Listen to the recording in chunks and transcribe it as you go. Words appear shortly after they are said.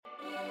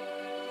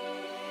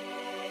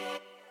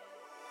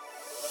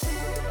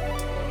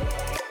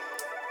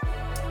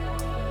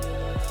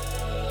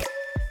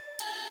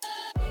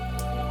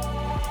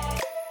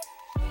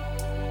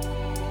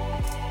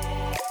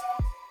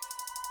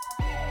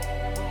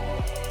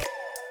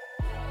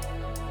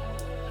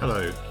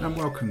Hello, and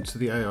welcome to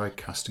the AI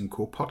Casting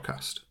Call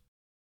podcast.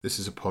 This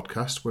is a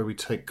podcast where we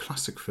take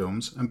classic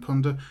films and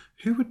ponder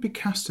who would be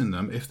cast in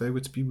them if they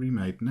were to be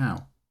remade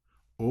now.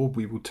 Or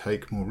we will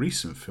take more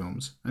recent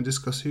films and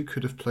discuss who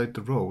could have played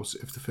the roles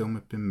if the film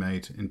had been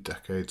made in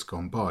decades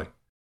gone by.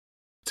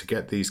 To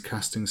get these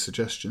casting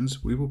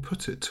suggestions, we will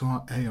put it to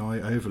our AI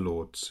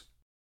overlords.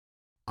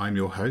 I'm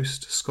your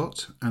host,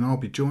 Scott, and I'll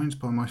be joined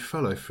by my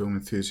fellow film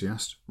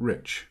enthusiast,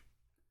 Rich.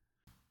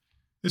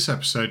 This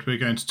episode we're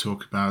going to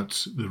talk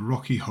about the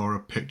Rocky Horror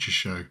Picture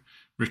Show,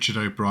 Richard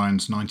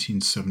O'Brien's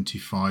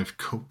 1975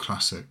 cult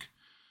classic.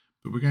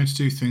 But we're going to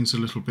do things a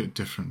little bit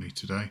differently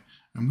today,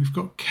 and we've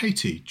got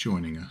Katie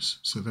joining us,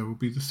 so there will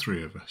be the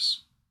three of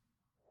us.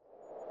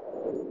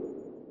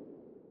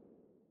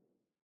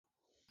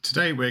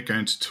 Today we're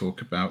going to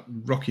talk about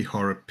Rocky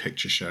Horror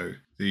Picture Show,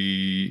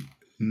 the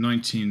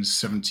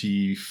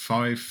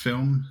 1975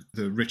 film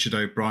that Richard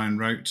O'Brien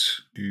wrote,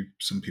 who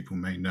some people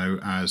may know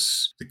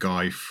as the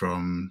guy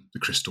from The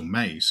Crystal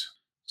Maze.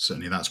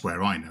 Certainly that's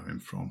where I know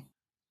him from.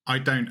 I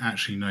don't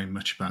actually know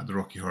much about the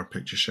Rocky Horror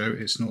Picture Show.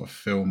 It's not a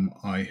film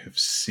I have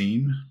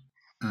seen.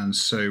 And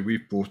so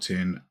we've brought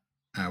in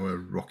our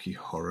Rocky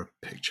Horror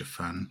Picture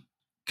fan,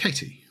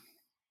 Katie.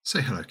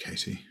 Say hello,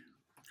 Katie.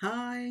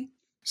 Hi.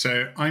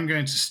 So I'm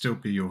going to still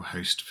be your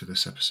host for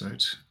this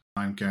episode.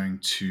 I'm going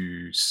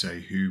to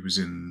say who was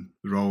in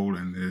the role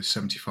in the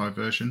 75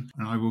 version,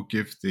 and I will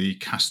give the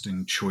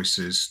casting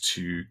choices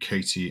to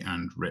Katie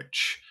and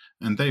Rich,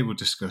 and they will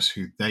discuss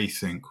who they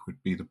think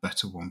would be the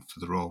better one for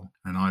the role,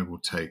 and I will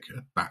take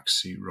a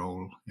backseat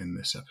role in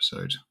this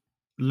episode.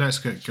 Let's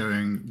get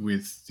going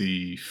with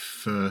the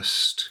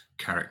first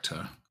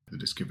character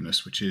that is given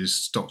us, which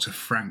is Dr.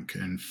 Frank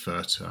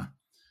Infurter.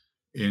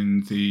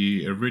 In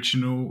the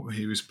original,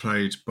 he was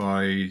played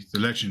by the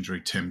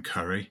legendary Tim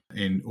Curry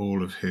in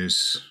all of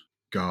his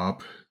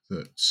garb,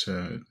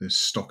 that there's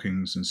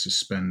stockings and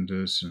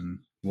suspenders and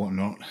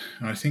whatnot.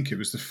 And I think it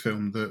was the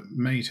film that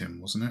made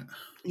him, wasn't it?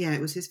 Yeah,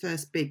 it was his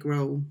first big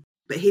role.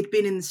 But he'd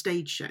been in the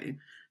stage show.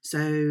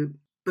 So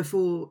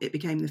before it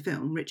became the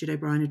film, Richard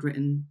O'Brien had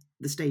written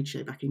the stage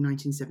show back in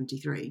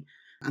 1973.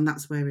 And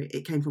that's where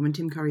it came from. And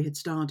Tim Curry had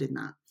starred in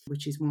that,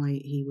 which is why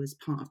he was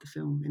part of the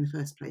film in the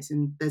first place.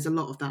 And there's a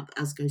lot of that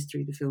as goes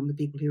through the film. The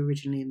people who were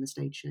originally in the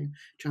stage show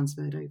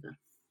transferred over.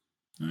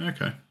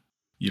 Okay.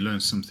 You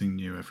learn something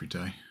new every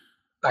day.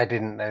 I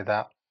didn't know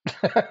that.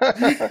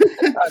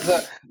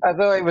 I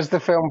thought it was the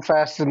film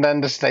first and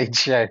then the stage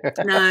show.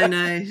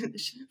 No.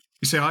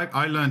 You see,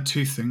 I learned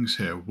two things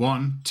here.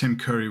 One, Tim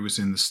Curry was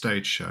in the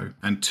stage show.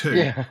 And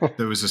two,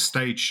 There was a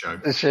stage show.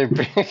 The show,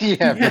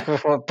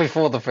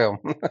 before the film.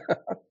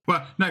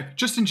 Well, no,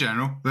 just in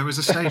general, there was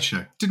a stage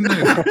show. Didn't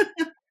know that.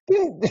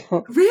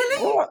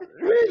 Really? What?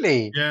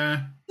 Really?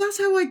 Yeah. That's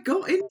how I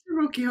got into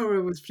Rocky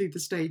Horror, was through the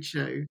stage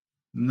show.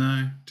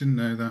 No, didn't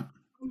know that.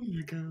 Oh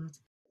my God.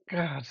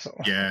 God.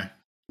 Yeah.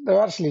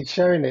 They're actually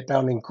showing it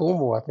down in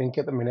Cornwall, I think,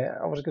 at the minute.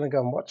 I was going to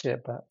go and watch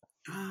it, but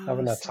I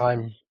haven't had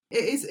time.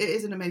 It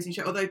is an amazing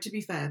show. Although, to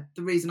be fair,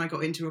 the reason I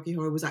got into Rocky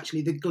Horror was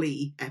actually the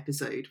Glee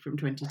episode from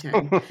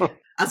 2010,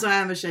 as I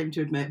am ashamed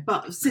to admit.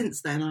 But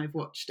since then, I've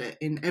watched it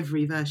in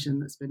every version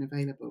that's been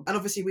available. And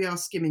obviously, we are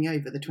skimming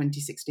over the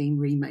 2016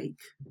 remake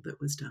that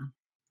was done.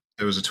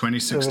 There was a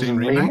 2016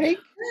 remake?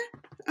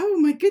 Oh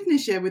my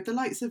goodness, yeah, with the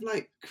likes of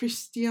like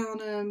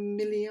Christiana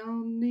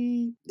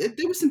Miliani.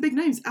 There were some big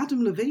names.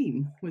 Adam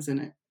Levine was in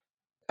it.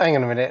 Hang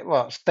on a minute.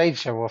 What, stage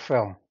show or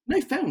film?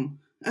 No, film.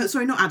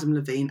 Sorry, not Adam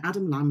Levine,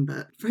 Adam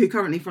Lambert, who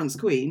currently fronts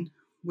Queen,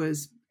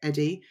 was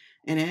Eddie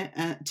in it.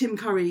 Tim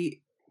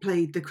Curry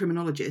played the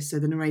criminologist, so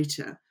the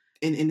narrator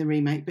in the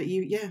remake. But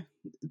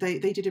they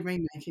did a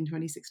remake in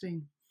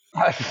 2016.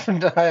 I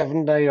have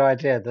no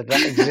idea that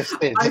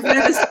existed. I've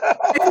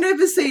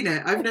never seen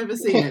it. I've never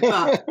seen it,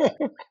 but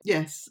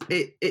yes,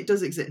 it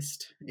does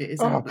exist. It is.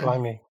 Oh,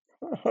 blimey.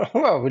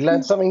 Well, we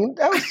learned something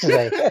else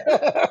today.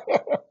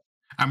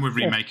 And we're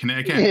remaking it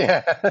again.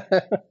 Yeah.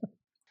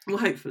 Well,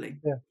 hopefully.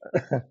 Yeah.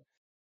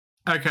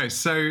 Okay,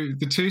 so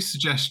the two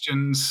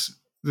suggestions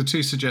that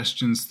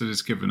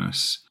it's given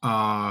us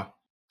are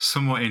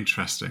somewhat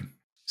interesting.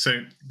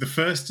 So the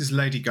first is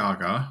Lady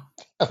Gaga.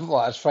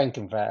 What, as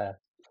Frankenfurter?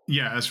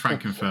 Yeah, as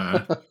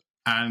Frankenfurter.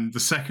 And the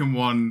second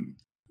one,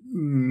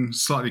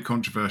 slightly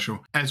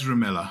controversial, Ezra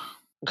Miller.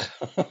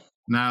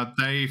 Now,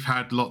 they've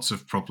had lots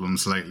of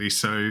problems lately,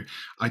 so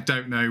I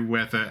don't know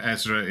whether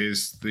Ezra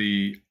is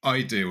the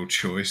ideal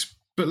choice,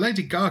 but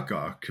Lady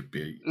Gaga could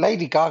be.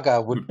 Lady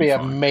Gaga would be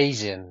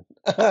amazing.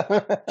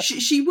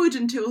 She would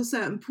until a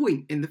certain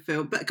point in the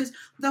film, but because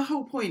the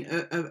whole point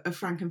of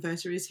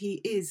Frankenfurter is he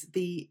is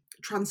the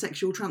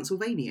transsexual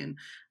Transylvanian,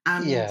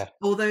 and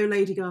although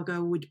Lady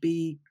Gaga would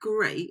be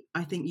great,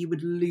 I think you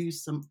would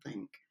lose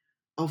something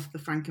of the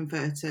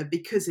Frankenfurter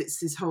because it's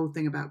this whole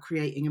thing about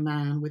creating a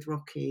man with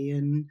Rocky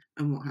and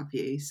what have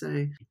you.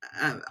 So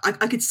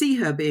I could see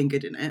her being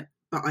good in it,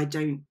 but I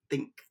don't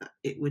think that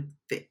it would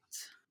fit.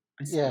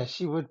 Yeah,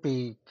 she would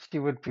be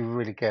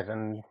really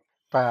good,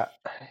 but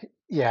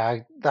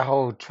the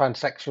whole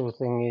transsexual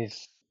thing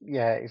is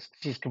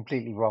she's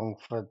completely wrong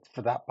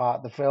for that part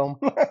of the film.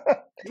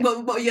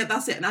 Well, yeah,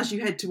 that's it. And as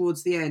you head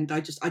towards the end,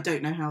 I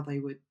don't know how they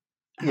would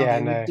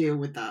deal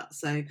with that.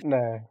 So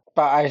no,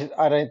 but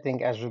I don't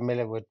think Ezra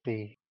Miller would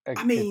be a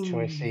good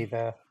choice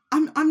either.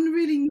 I'm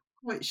really not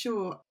quite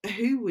sure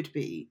who would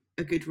be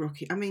a good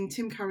Rocky. I mean,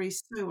 Tim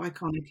Curry's so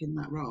iconic in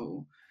that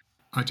role.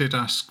 I did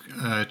ask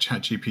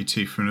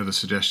ChatGPT for another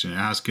suggestion. It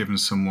has given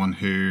someone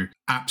who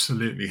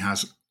absolutely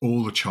has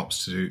all the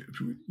chops to do,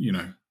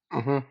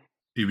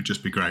 he would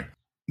just be great.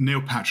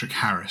 Neil Patrick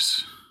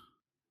Harris.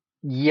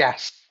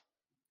 Yes.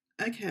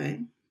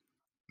 Okay.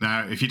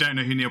 Now, if you don't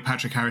know who Neil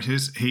Patrick Harris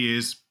is, he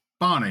is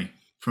Barney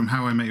from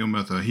How I Met Your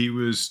Mother. He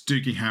was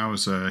Doogie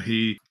Howser.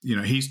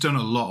 He's done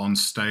a lot on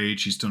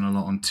stage. He's done a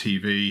lot on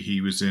TV.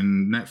 He was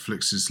in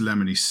Netflix's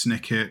Lemony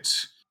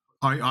Snicket.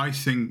 I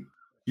think,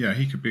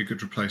 he could be a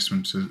good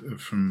replacement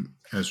from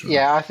Ezra.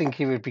 Yeah, I think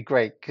he would be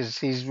great because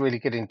he's really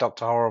good in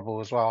Dr. Horrible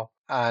as well,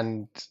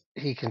 and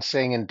he can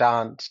sing and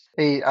dance.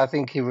 I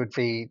think he would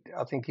be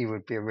a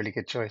really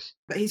good choice.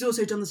 But he's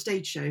also done the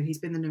stage show. He's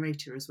been the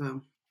narrator as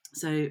well.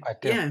 So I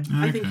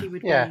think he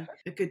would be a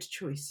good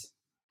choice.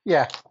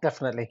 Yeah,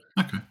 definitely.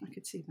 Okay. I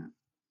could see that.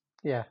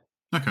 Yeah.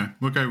 Okay,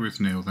 we'll go with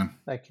Neil then.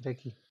 Okie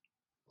dokie.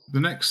 The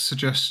next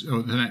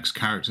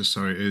character,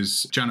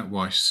 is Janet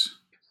Weiss.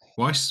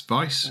 Weiss?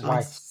 Weiss?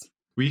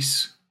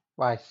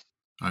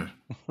 Oh,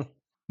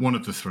 one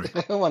of the three.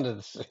 One of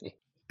the three.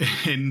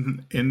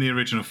 In the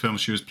original film,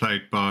 she was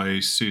played by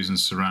Susan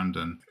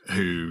Sarandon,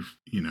 who,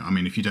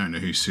 if you don't know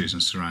who Susan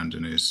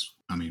Sarandon is,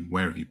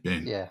 where have you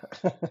been? Yeah.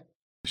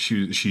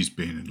 She's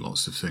been in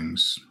lots of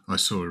things. I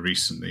saw her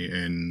recently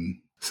in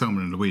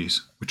Thelma and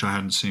Louise, which I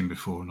hadn't seen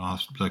before, and our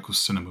local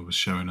cinema was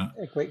showing it.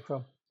 A great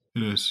film.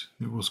 It is.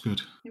 It was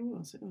good. It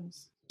was.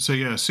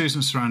 So,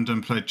 Susan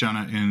Sarandon played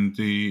Janet in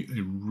the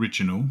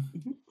original,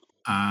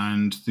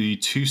 and the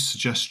two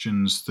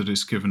suggestions that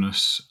it's given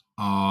us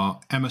are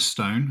Emma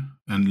Stone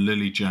and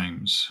Lily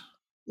James.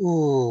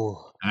 Ooh.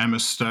 Emma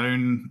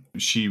Stone,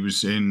 she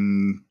was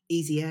in...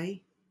 Easy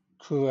A.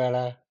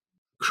 Cruella.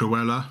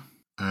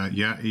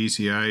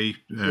 Easy A,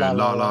 La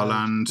La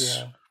Land.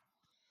 Yeah.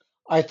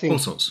 I think all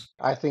sorts.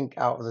 I think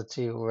out of the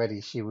two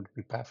already, she would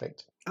be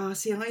perfect. Oh,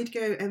 see, I'd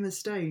go Emma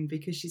Stone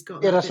because she's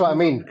got. That's what I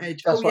mean.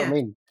 That's what I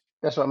mean.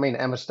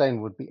 Emma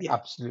Stone would be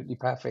absolutely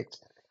perfect.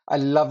 I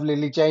love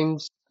Lily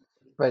James,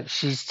 but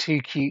she's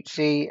too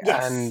cutesy,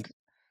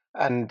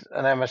 and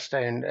Emma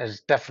Stone has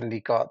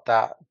definitely got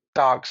that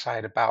dark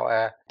side about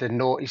her, the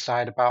naughty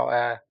side about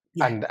her,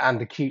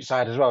 and the cute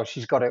side as well.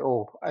 She's got it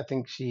all. I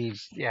think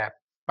she's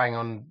bang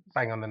on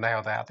the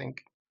nail there, I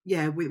think.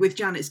 Yeah, with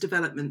Janet's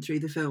development through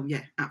the film,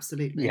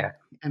 absolutely. Yeah.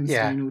 Emma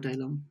Stone all day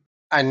long.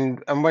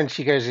 And when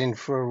she goes in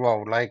for a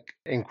role like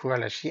in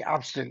Cruella, she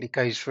absolutely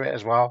goes for it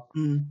as well.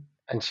 Mm.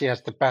 And she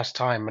has the best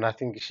time, and I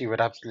think she would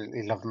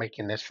absolutely love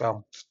making this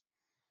film.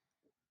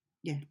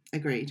 Yeah,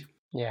 agreed.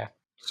 Yeah.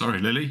 Sorry,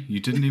 Lily, you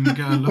didn't even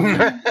get a look.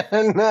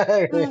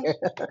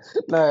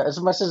 No.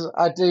 As much as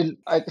I do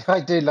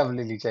love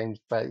Lily James,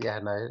 but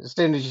as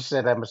soon as you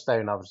said Emma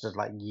Stone, I was just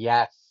like,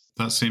 yes.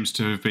 That seems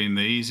to have been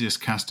the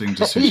easiest casting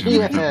decision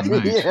we've ever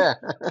made. Yeah.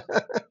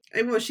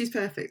 She's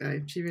perfect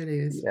though. She really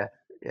is.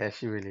 Yeah,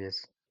 she really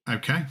is.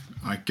 Okay,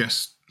 I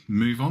guess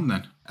move on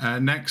then.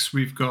 Next,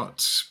 we've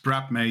got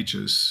Brad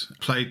Majors,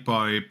 played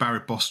by Barry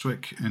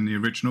Bostwick in the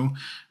original.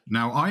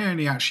 Now, I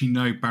only actually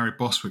know Barry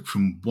Bostwick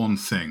from one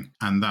thing,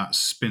 and that's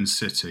Spin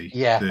City,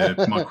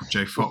 the Michael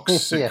J. Fox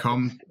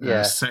sitcom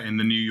set in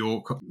the New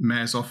York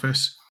mayor's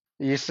office.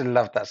 I used to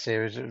love that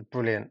series. It was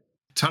brilliant.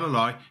 Tell a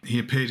lie, he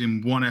appeared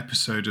in one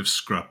episode of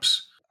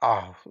Scrubs.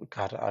 Oh,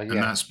 God.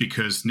 And that's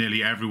because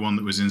nearly everyone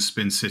that was in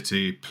Spin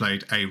City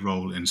played a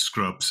role in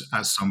Scrubs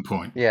at some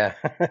point. Yeah.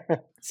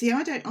 See,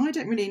 I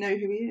don't really know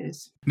who he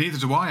is. Neither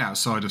do I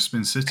outside of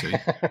Spin City.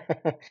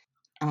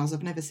 As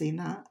I've never seen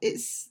that.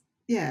 It's,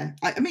 I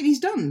mean, he's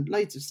done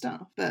loads of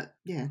stuff, but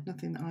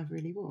nothing that I've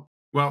really watched.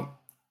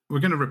 Well, we're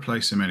going to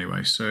replace him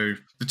anyway. So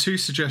the two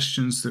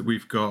suggestions that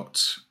we've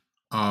got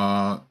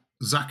are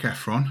Zac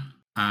Efron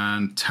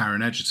and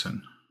Taron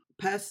Egerton.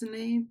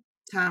 Personally,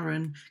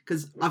 Taron,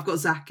 because I've got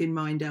Zac in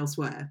mind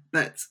elsewhere,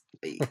 but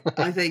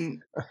I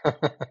think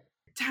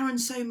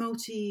Taron's so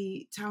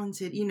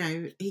multi-talented.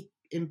 He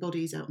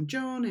embodies Elton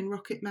John in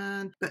Rocket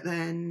Man, but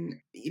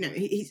then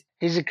he's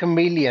a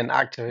chameleon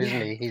actor,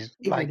 isn't he? He's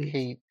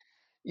he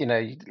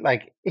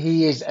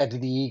is Eddie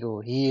the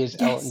Eagle, he is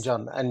Elton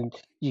John, and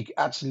you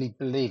actually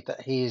believe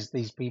that he is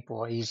these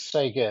people. He's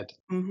so good.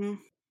 Mm-hmm.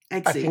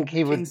 I think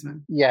he would.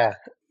 Kingsman. Yeah,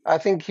 I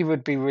think he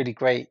would be really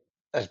great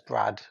as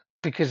Brad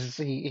because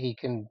he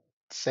can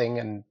sing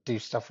and do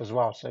stuff as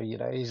well. So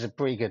he's a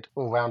pretty good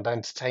all-round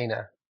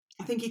entertainer.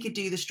 I think he could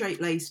do the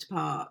straight-laced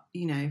part,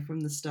 from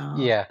the start.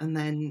 Yeah. And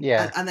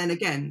then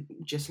again,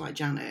 just like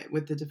Janet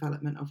with the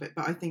development of it.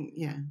 But I think,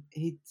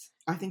 he'd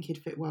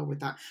fit well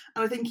with that.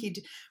 And I think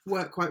he'd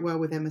work quite well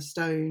with Emma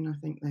Stone. I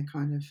think they're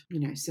kind of,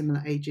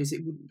 similar ages.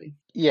 It wouldn't be.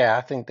 Yeah,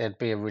 I think they'd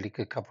be a really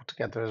good couple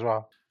together as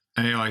well.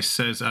 AI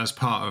says, as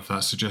part of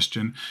that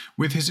suggestion,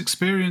 with his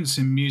experience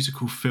in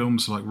musical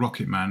films like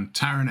Rocket Man,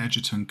 Taron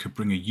Egerton could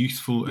bring a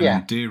youthful and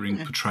endearing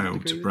portrayal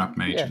to Brad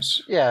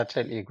Majors. Yeah, I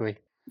totally agree.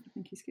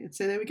 think he's good.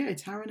 So there we go,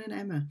 Taron and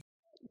Emma.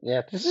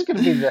 Yeah, this is going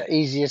to be the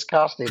easiest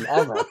casting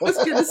ever. I was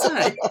going to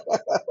say.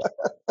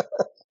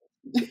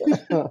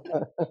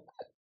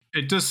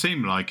 It does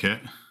seem like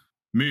it.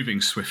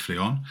 Moving swiftly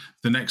on,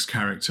 the next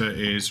character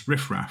is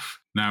Riff Raff.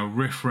 Now,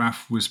 Riff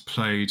Raff was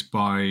played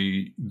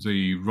by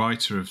the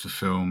writer of the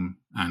film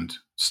and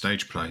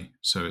stage play,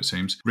 so it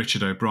seems,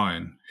 Richard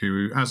O'Brien,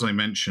 who, as I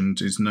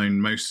mentioned, is known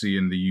mostly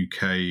in the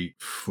UK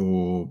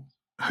for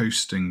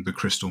hosting the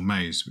Crystal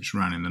Maze, which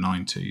ran in the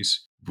 90s,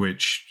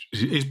 which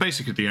is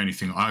basically the only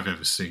thing I've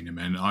ever seen him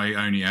in. I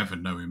only ever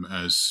know him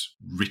as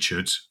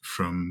Richard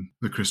from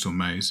the Crystal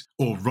Maze,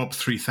 or Rob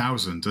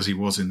 3000, as he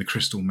was in the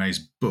Crystal Maze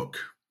book.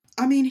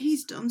 I mean,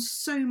 he's done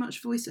so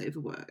much voiceover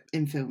work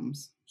in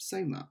films.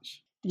 So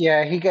much.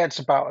 Yeah, he gets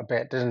about a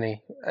bit, doesn't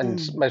he? And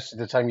most of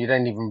the time, you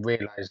don't even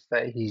realise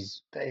that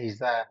he's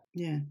there.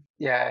 Yeah.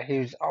 Yeah, he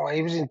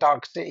was in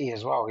Dark City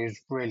as well. He was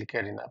really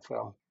good in that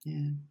film.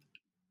 Yeah.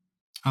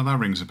 Oh, that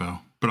rings a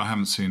bell, but I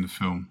haven't seen the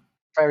film.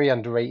 Very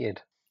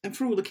underrated. And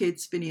for all the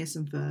kids, Phineas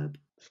and Ferb.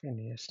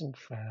 Phineas and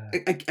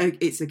Ferb.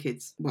 It's the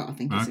kids. Well, I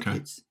think it's the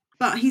kids.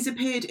 But he's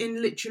appeared in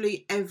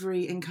literally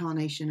every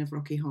incarnation of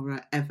Rocky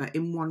Horror ever,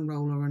 in one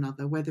role or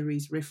another, whether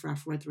he's Riff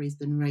Raff, whether he's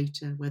the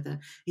narrator, whether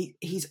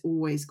he's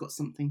always got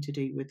something to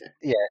do with it.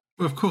 Yeah.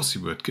 Well, of course he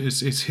would,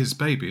 because it's his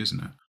baby,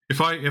 isn't it?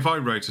 If I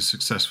wrote a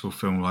successful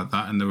film like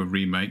that and there were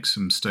remakes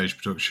and stage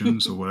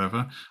productions or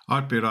whatever,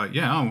 I'd be like,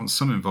 yeah, I want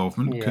some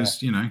involvement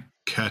because,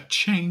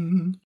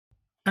 ka-ching.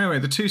 Anyway,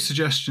 the two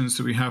suggestions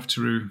that we have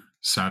to,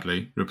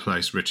 sadly,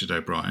 replace Richard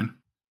O'Brien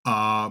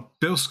are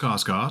Bill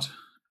Skarsgård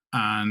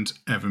and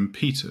Evan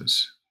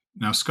Peters.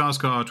 Now,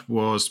 Skarsgård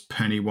was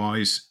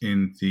Pennywise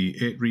in the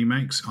It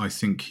remakes. I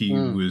think he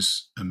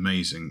was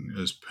amazing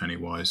as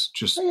Pennywise.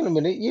 Just hang on a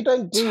minute, you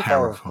don't do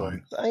terrifying. Horror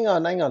films.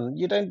 Hang on,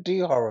 you don't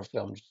do horror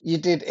films. You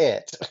did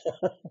It.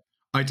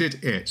 I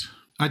did It.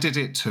 I did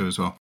It too as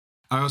well.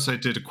 I also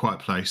did A Quiet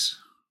Place.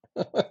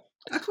 A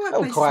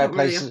Quiet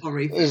Place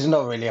is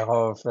not really a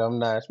horror film.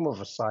 No, it's more of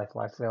a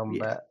sci-fi film.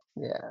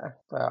 Yeah.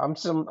 But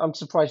I'm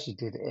surprised you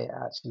did It.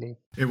 Actually,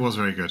 it was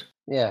very good.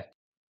 Yeah.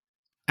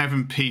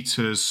 Evan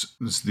Peters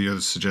was the other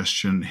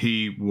suggestion.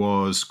 He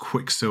was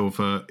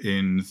Quicksilver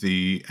in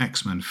the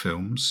X-Men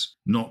films,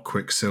 not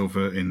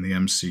Quicksilver in the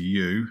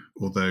MCU,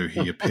 although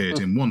he appeared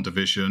in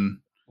WandaVision.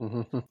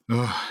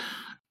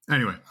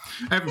 Anyway,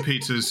 Evan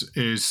Peters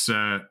is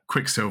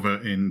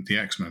Quicksilver in the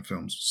X-Men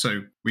films.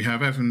 So we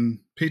have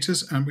Evan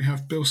Peters and we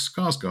have Bill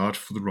Skarsgård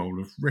for the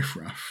role of Riff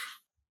Raff.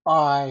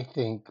 I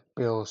think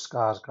Bill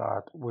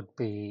Skarsgård would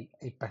be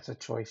a better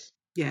choice.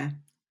 Yeah,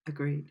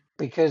 agreed.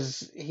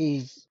 Because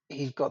he's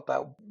got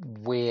that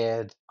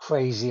weird,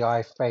 crazy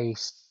eye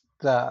face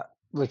that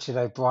Richard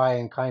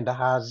O'Brien kind of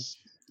has.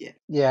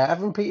 Yeah,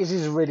 Evan Peters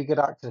is a really good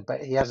actor,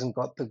 but he hasn't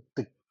got the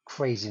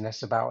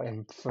craziness about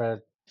him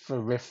for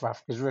Riff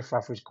Raff, because Riff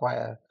Raff is quite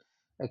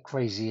a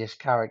crazy-ish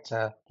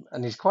character,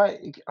 and he's quite,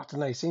 I don't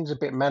know, he seems a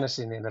bit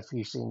menacing in a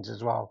few scenes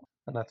as well,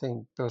 and I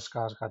think Bill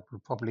Skarsgård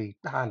would probably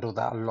handle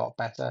that a lot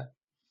better.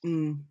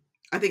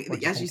 I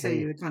think, as you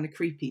say, the kind of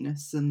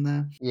creepiness and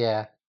the...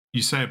 Yeah.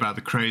 You say about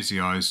the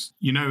crazy eyes,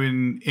 you know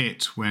in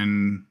It,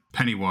 when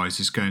Pennywise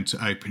is going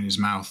to open his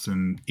mouth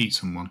and eat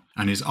someone,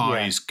 and his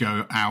eyes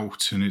go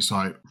out, and it's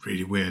like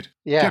really weird.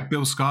 Yeah.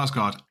 Bill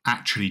Skarsgård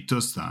actually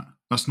does that.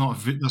 That's not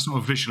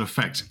a visual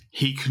effect.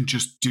 He can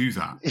just do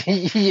that.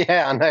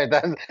 Yeah, I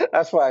know.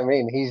 That's what I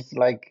mean. He's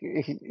like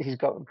he's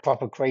got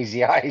proper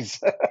crazy eyes.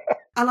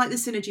 I like the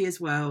synergy as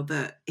well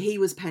that he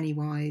was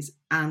Pennywise,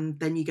 and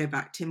then you go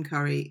back. Tim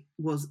Curry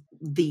was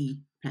the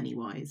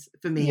Pennywise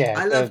for me. Yeah,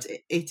 I loved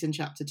it in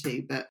Chapter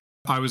 2, but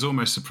I was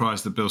almost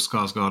surprised that Bill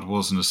Skarsgård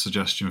wasn't a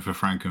suggestion for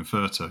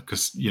Frankenfurter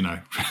because,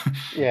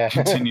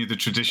 continue the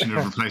tradition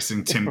of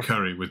replacing Tim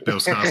Curry with Bill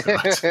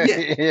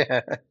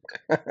Skarsgård.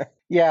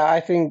 Yeah, I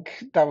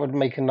think that would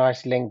make a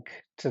nice link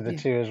to the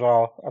two as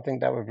well. I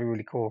think that would be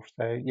really cool.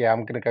 So, yeah,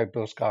 I'm going to go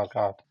Bill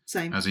Skarsgård.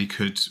 Same. As he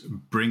could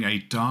bring a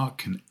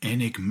dark and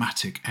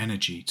enigmatic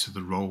energy to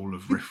the role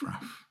of Riff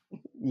Raff.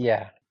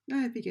 Yeah. No,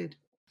 it'd be good.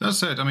 That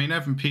said, I mean,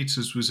 Evan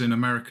Peters was in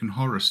American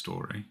Horror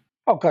Story.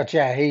 Oh God,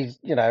 yeah, he's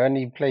and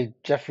he played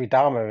Jeffrey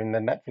Dahmer in the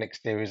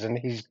Netflix series, and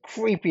he's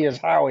creepy as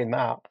hell in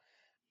that.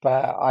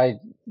 But I'm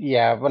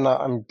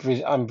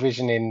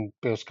visioning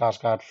Bill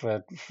Skarsgård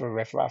for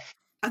Riff Raff.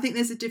 I think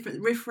there's a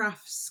different Riff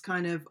Raff's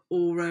kind of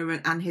aura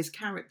and his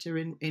character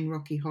in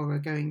Rocky Horror,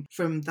 going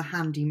from the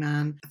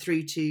handyman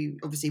through to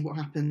obviously what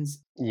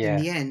happens in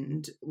the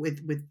end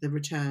with the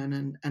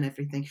return and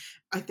everything.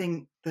 I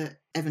think that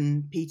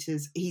Evan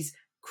Peters, he's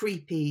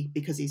creepy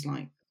because he's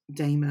like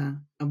Dahmer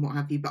and what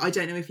have you, but I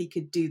don't know if he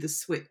could do the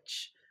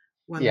switch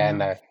well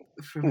enough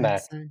for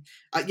it. So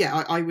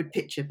I would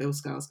picture Bill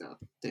Skarsgård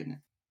doing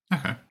it.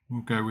 Okay,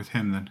 we'll go with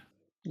him then.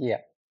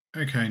 Yeah.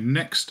 Okay,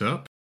 next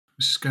up,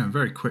 this is going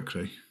very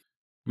quickly.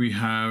 We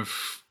have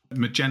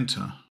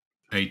Magenta,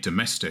 a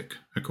domestic,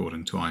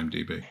 according to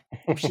IMDb.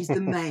 She's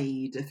the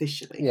maid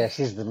officially. Yeah,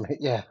 she's the maid.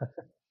 Yeah.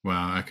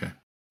 Wow. Okay.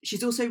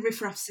 She's also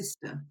Riff Raff's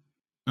sister.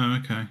 Oh,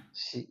 okay.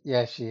 She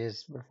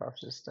is Riff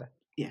Raff's sister.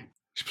 Yeah.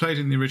 She played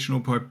in the original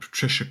by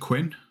Patricia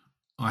Quinn.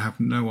 I have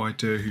no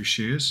idea who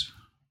she is.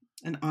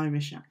 An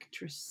Irish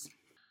actress.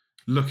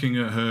 Looking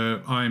at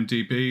her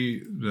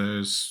IMDb,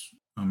 there's,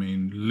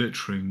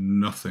 literally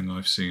nothing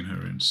I've seen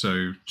her in.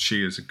 So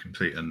she is a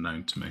complete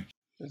unknown to me.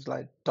 It's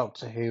like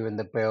Doctor Who and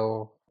the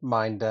Bill,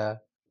 Minder.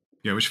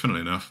 Yeah, which,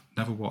 funnily enough,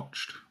 never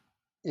watched.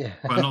 Yeah.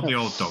 Well, not the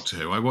old Doctor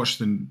Who. I watched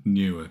the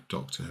newer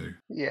Doctor Who.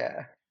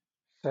 Yeah.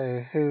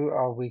 So who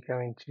are we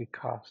going to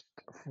cast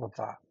for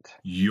that?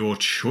 Your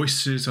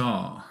choices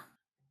are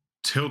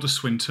Tilda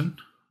Swinton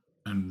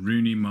and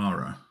Rooney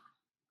Mara.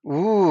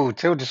 Ooh,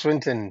 Tilda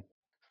Swinton.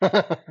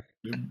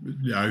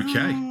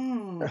 Okay.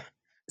 Oh,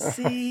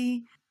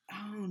 see,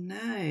 oh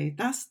no,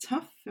 that's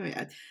tough for me.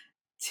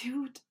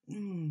 Tilda.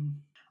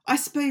 I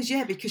suppose,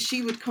 yeah, because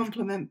she would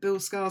complement Bill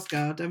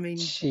Skarsgård. I mean,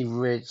 she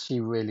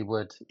really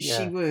would. Yeah.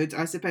 She would,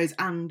 I suppose,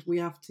 and we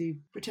have to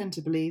pretend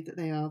to believe that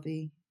they are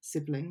the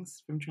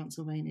siblings from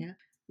Transylvania.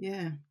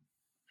 Yeah,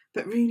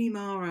 but Rooney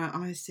Mara,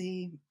 I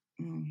see.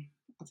 I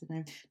don't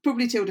know,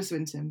 probably Tilda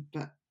Swinton,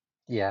 but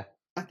yeah,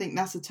 I think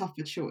that's a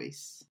tougher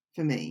choice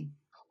for me.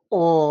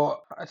 Or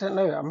I don't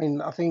know. I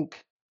mean, I think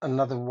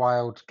another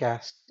wild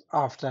guess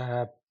after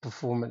her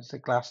performance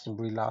at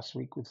Glastonbury last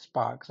week with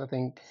Sparks. I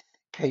think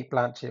Kate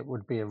Blanchett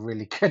would be a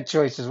really good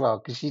choice as well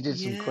because she did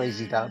some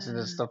crazy dancing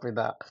and stuff like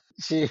that.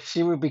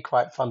 She would be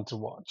quite fun to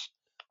watch,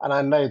 and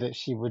I know that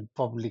she would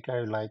probably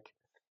go like,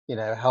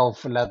 hell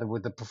for leather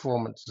with the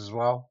performance as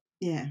well.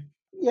 Yeah.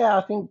 Yeah,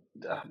 I think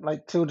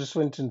like Tilda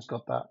Swinton's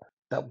got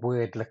that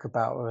weird look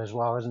about her as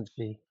well, isn't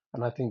she?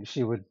 And I think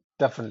she would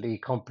definitely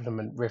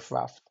complement Riff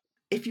Raff.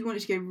 If you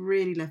wanted to go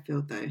really left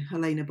field, though,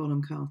 Helena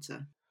Bonham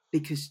Carter,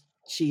 because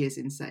she is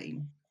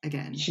insane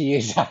again. She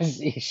is.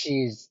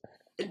 She is.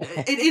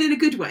 In a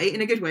good way. In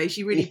a good way,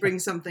 she really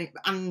brings something.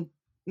 And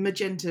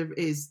Magenta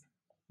is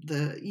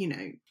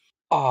the.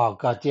 Oh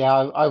God, yeah,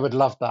 I would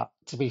love that.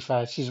 To be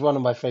fair, she's one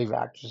of my favorite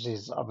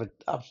actresses. I would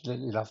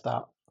absolutely love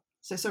that.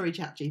 So sorry,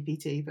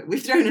 ChatGPT, but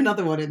we've thrown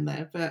another one in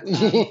there. But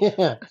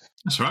yeah,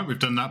 that's right. We've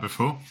done that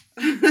before.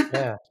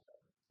 Yeah,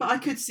 but I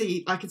could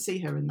see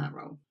her in that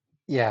role.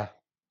 Yeah.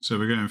 So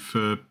we're going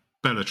for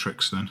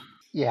Bellatrix then.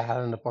 Yeah,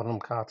 Helena Bonham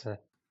Carter.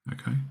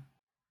 Okay.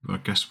 Well, I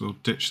guess we'll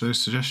ditch those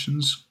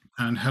suggestions.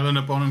 And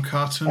Helena Bonham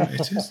Carter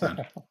it is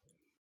then.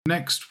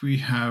 Next we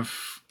have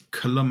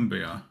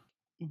Columbia.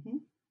 Mm-hmm.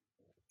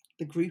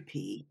 The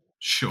groupie.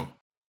 Sure.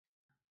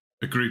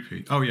 A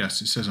groupie. Oh,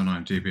 yes, it says on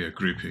IMDb a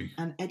groupie.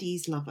 And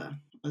Eddie's lover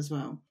as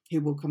well, who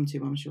we'll come to,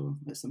 I'm sure,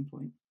 at some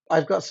point.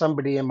 I've got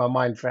somebody in my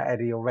mind for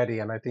Eddie already,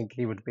 and I think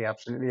he would be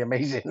absolutely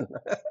amazing.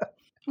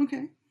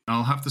 Okay.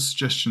 I'll have the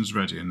suggestions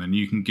ready, and then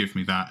you can give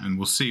me that, and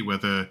we'll see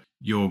whether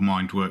your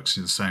mind works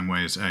in the same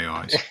way as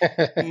AI's.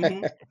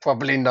 Mm-hmm.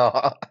 Probably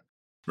not.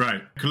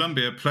 Right.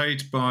 Columbia,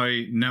 played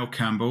by Nell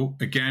Campbell.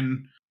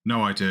 Again,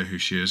 no idea who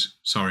she is.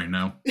 Sorry,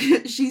 Nell.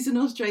 She's an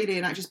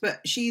Australian actress, but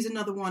she's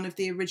another one of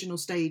the original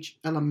stage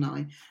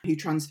alumni who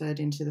transferred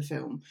into the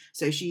film.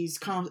 So she's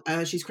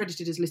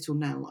credited as Little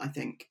Nell, I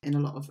think, in a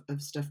lot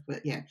of stuff.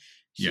 But yeah.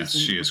 Yes,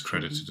 she is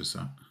credited as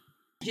that.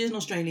 She's an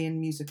Australian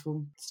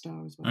musical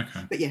star as well.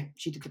 Okay. But yeah,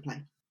 she did the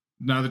play.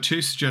 Now, the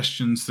two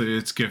suggestions that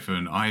it's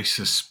given, I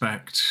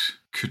suspect,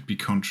 could be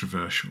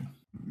controversial.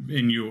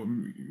 In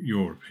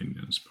your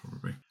opinions,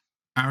 probably.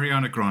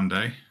 Ariana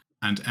Grande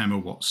and Emma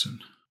Watson.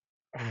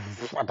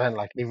 I don't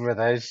like either of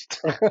those.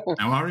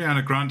 Now,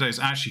 Ariana Grande is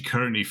actually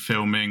currently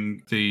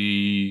filming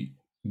the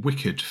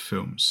Wicked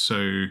films,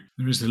 so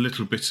there is a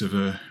little bit of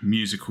a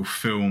musical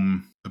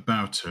film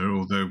about her,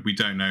 although we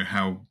don't know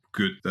how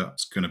good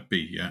that's going to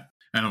be yet.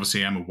 And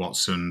obviously Emma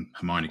Watson,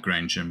 Hermione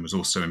Granger, was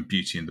also in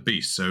Beauty and the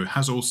Beast, so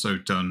has also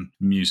done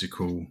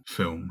musical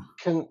film.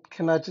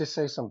 Can I just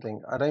say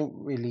something? I don't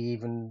really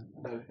even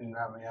know who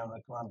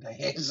Ariana Grande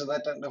is, and I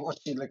don't know what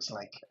she looks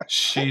like.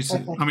 She's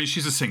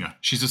a singer.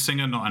 She's a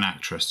singer, not an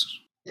actress.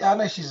 Yeah, I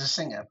know she's a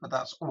singer, but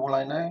that's all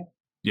I know.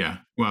 Yeah,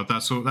 well,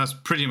 that's all. That's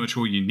pretty much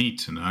all you need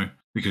to know,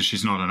 because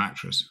she's not an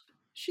actress.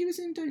 She was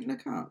in Don't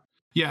Look Up.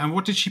 Yeah, and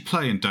what did she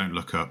play in Don't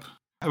Look Up?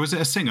 Was it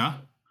a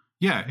singer?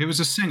 Yeah, it was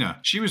a singer.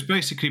 She was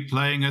basically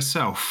playing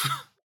herself.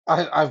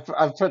 I've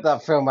put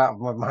that film out of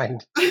my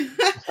mind.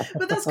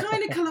 But that's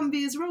kind of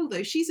Columbia's role,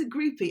 though. She's a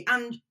groupie,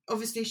 and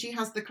obviously she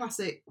has the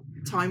classic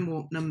Time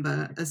Warp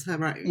number as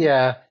her own.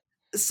 Yeah.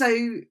 So,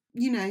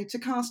 to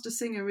cast a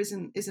singer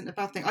isn't a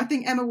bad thing. I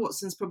think Emma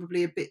Watson's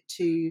probably a bit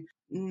too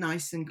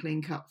nice and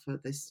clean cut for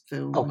this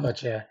film. Oh,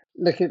 God, yeah.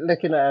 Looking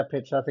at her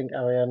picture, I think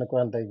Ariana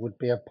Grande would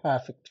be a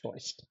perfect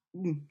choice.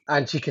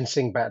 And she can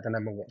sing better than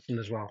Emma Watson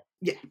as well.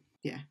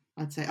 Yeah,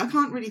 I'd say. I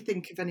can't really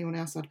think of anyone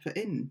else I'd put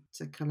in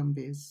to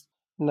Columbia's.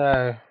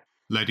 No.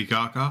 Lady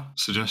Gaga,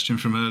 suggestion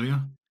from earlier?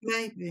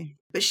 Maybe.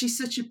 But she's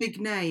such a big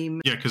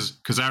name. Yeah, because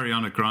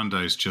Ariana Grande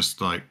is just,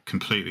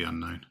 completely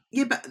unknown.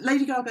 Yeah, but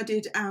Lady Gaga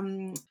did...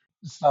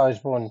 Star is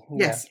Born.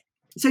 Yes.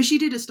 So she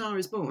did A Star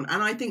is Born,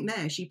 and I think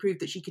there she proved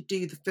that she could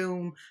do the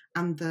film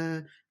and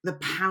the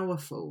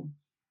powerful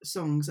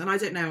songs. And I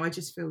don't know, I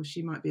just feel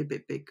she might be a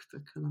bit big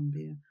for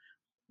Columbia.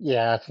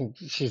 Yeah, I think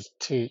she's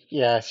too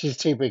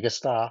big a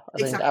star.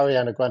 I think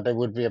Ariana Grande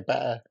would be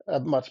a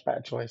much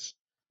better choice.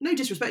 No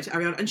disrespect to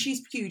Ariana, and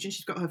she's huge and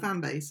she's got her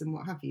fan base and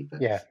what have you,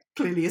 but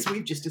clearly, as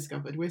we've just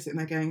discovered, we're sitting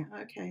there going,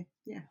 okay,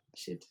 yeah,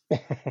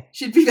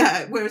 should be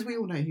there, whereas we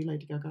all know who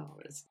Lady Gaga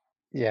is.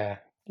 Yeah.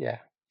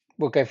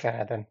 We'll go for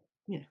her then.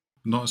 Yeah.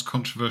 Not as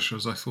controversial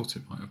as I thought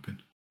it might have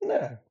been.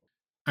 No.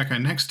 Okay,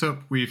 next up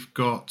we've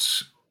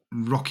got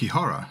Rocky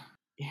Horror.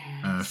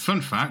 Yes.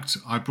 Fun fact,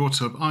 I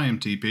brought up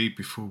IMDb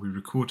before we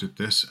recorded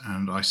this,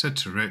 and I said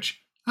to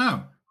Rich,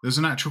 oh, there's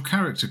an actual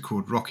character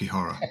called Rocky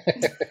Horror.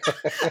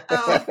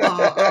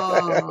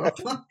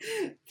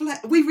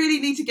 We really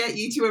need to get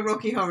you to a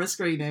Rocky Horror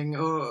screening.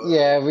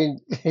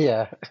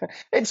 Yeah.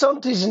 It's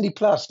on Disney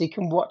Plus. You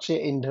can watch it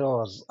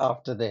indoors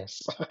after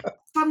this.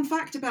 Fun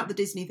fact about the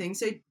Disney thing.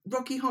 So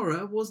Rocky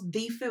Horror was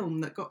the film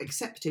that got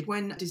accepted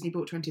when Disney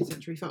bought 20th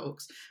Century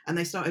Fox and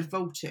they started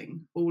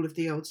vaulting all of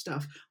the old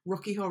stuff.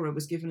 Rocky Horror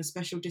was given a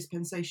special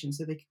dispensation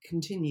so they could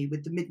continue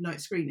with the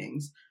midnight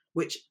screenings,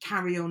 which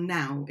carry on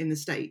now in the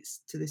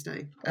States to this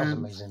day. That's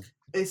amazing.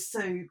 It's so,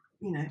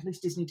 at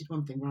least Disney did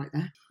one thing right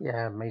there.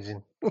 Yeah,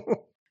 amazing.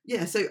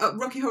 Yeah, so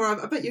Rocky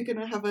Horror, I bet you're going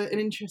to have an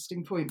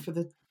interesting point for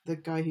the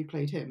guy who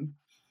played him.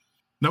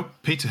 Nope,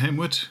 Peter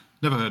Himwood.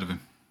 Never heard of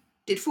him.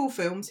 Did 4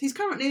 films. He's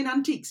currently an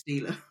antiques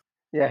dealer.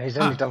 Yeah, he's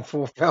only done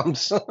 4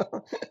 films.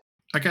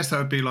 I guess that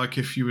would be like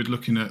if you were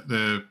looking at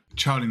the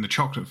Charlie in the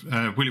Chocolate,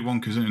 Willy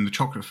Wonka's in the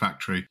Chocolate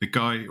Factory, the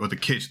guy or the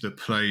kid that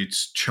played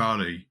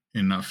Charlie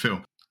in that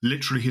film.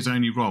 Literally his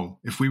only role.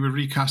 If we were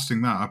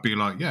recasting that, I'd be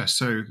like, yeah,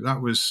 so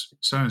that was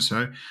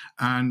so-and-so.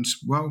 And,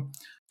 well,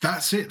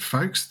 that's it,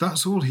 folks.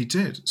 That's all he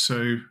did.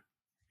 So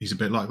he's a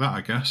bit like that,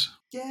 I guess.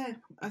 Yeah,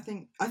 I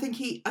think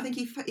he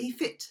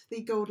fit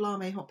the gold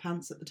lame hot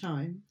pants at the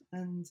time,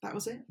 and that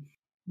was it.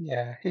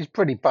 Yeah, he's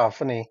pretty buff,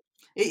 isn't he?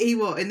 He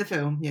was in the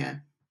film, yeah.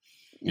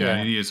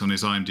 Yeah, he is on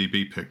his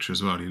IMDb picture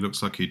as well. He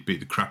looks like he'd beat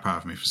the crap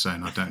out of me for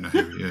saying I don't know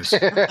who he is.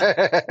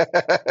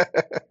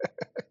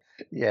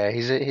 Yeah,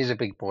 he's a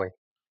big boy.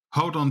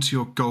 Hold on to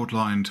your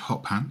gold-lined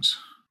hot pants.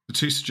 The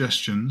 2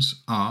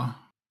 suggestions are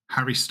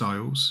Harry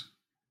Styles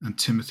and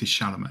Timothée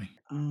Chalamet.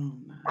 Oh,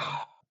 no.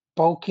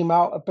 Bulk him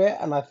out a bit,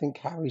 and I think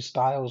Harry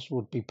Styles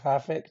would be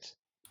perfect.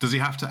 Does he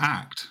have to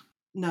act?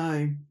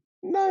 No,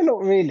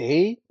 not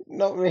really.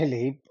 Not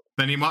really.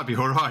 Then he might be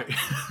all right.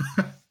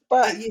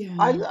 But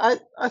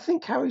I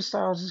think Harry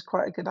Styles is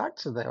quite a good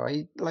actor,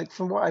 though.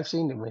 From what I've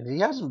seen him in, he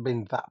hasn't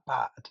been that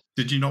bad.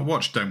 Did you not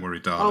watch Don't Worry,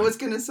 Darling? I was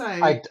going to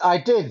say. I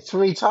did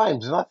 3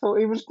 times, and I thought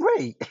he was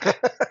great.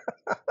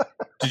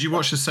 Did you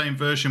watch the same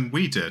version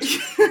we did?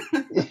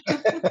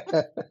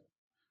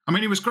 I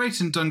mean, he was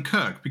great in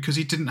Dunkirk because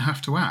he didn't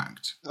have to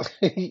act.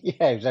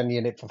 Yeah, he was only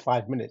in it for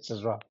 5 minutes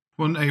as well.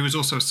 Well, no, he was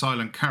also a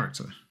silent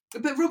character.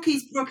 But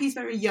Rocky's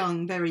very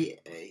young, very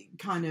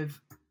kind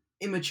of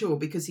immature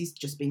because he's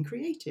just been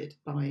created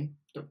by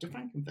Dr.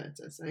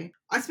 Frankenfurter. So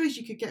I suppose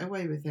you could get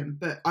away with him,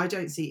 but I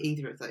don't see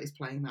either of those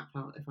playing that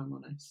part, if I'm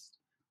honest.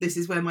 This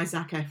is where my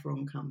Zac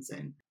Efron comes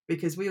in,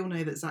 because we all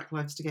know that Zac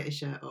loves to get his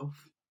shirt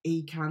off.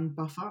 He can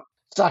buff up.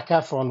 Zac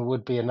Efron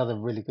would be another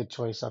really good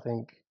choice, I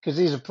think, because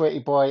he's a pretty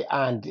boy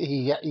and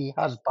he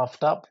has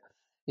buffed up.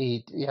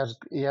 He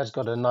has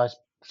got a nice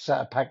set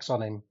of pecs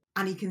on him,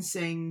 and he can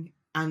sing.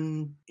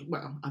 And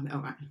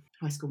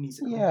High School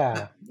Musical. Yeah,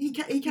 but he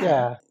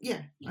can.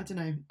 Yeah. I don't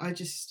know.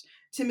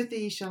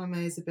 Timothée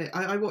Chalamet is a bit.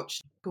 I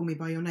watched Call Me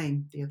by Your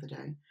Name the other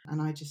day,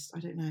 and I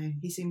don't know.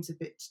 He seems a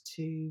bit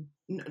too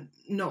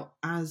not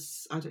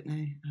as I don't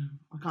know.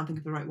 I can't think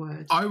of the right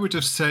word. I would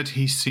have said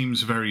he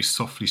seems very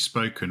softly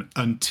spoken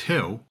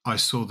until I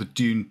saw the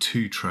Dune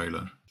 2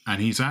 trailer,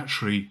 and he's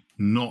actually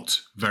not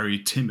very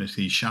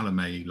Timothée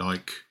Chalamet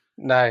like.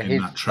 No,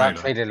 that trailer.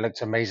 That trailer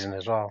looked amazing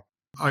as well.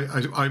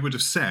 I would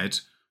have said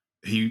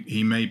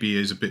he maybe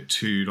is a bit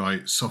too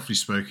softly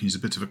spoken. He's a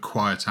bit of a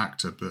quiet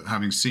actor, but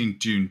having seen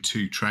Dune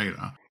 2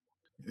 trailer,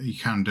 he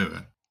can do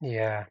it.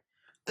 Yeah.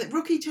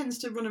 Rocky tends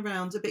to run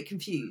around a bit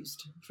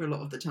confused for a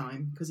lot of the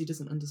time because he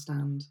doesn't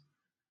understand.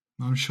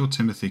 I'm sure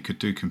Timothy could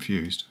do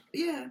confused.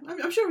 Yeah,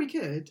 I'm sure he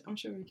could.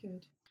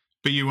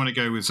 But you want to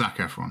go with Zac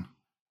Efron?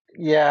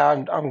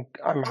 Yeah, I'm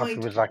happy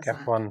with Zac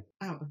Efron.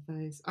 Out of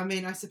those, I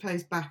mean, I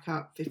suppose back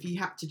up if you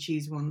had to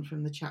choose one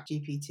from the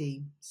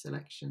ChatGPT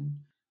selection,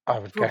 I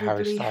would go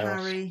Harry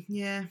Styles. Harry,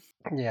 yeah.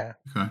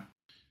 Okay.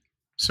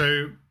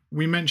 So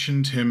we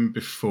mentioned him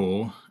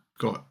before.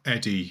 Got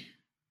Eddie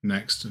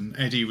next, and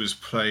Eddie was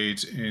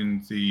played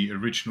in the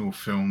original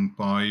film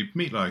by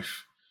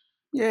Meatloaf.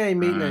 Yeah,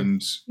 Meatloaf.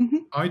 And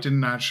I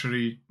didn't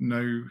actually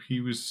know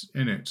he was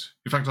in it.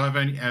 In fact, I've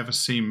only ever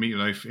seen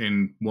Meatloaf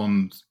in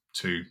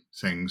 2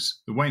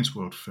 things, the Wayne's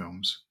World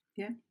films.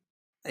 Yeah.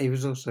 He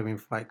was also in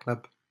Fight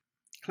Club.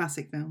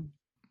 Classic film.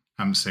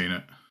 Haven't seen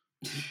it.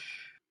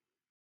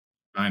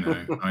 I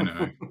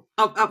know.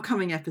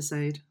 Upcoming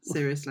episode,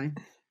 seriously.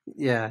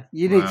 Yeah,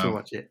 you need to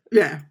watch it.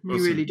 Yeah, we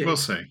really do. We'll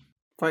see.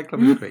 Fight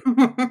Club is great.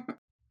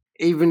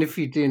 Even if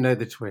you do know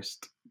the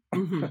twist.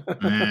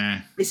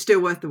 It's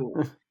still worth the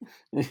watch.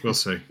 We'll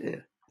see.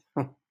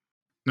 Yeah.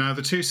 Now,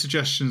 the 2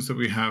 suggestions that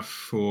we have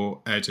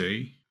for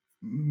Eddie,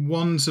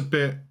 one's a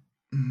bit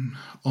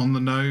on the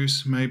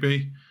nose,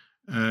 maybe.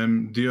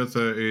 The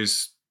other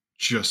is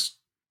just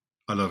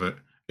I love it.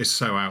 It's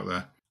so out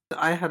there.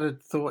 I had a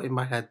thought in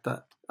my head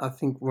that I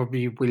think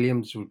Robbie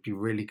Williams would be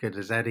really good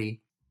as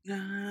Eddie.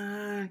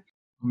 Mr.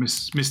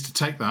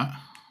 Take That.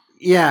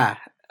 Yeah,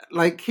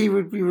 like he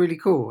would be really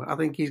cool. I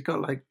think he's got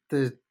like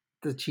the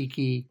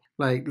cheeky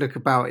like look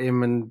about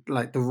him and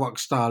like the rock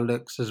star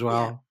looks as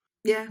well.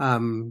 Yeah.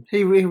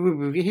 He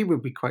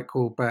would be quite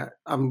cool, but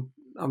I'm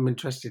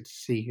interested to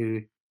see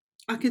who.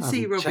 I could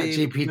see Robbie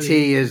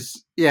ChatGPT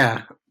is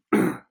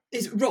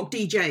is rock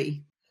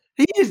DJ.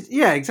 He is,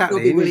 yeah, exactly.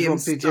 Robbie in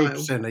Williams his rock DJ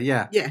persona,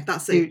 yeah. Yeah,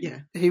 that's it.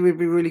 He would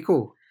be really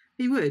cool.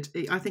 He would.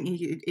 I think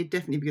he'd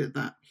definitely be good at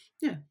that.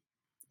 Yeah,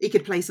 he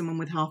could play someone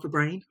with half a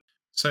brain.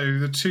 So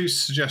the two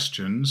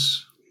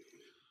suggestions.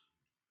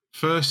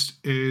 First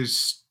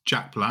is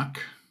Jack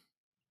Black,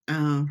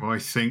 who I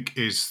think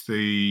is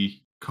the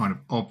kind of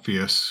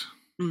obvious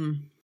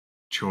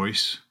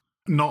choice.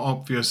 Not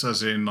obvious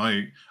as in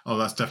like, oh,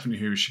 that's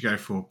definitely who we should go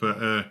for,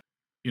 but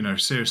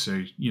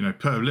seriously,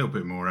 put a little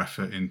bit more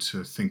effort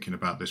into thinking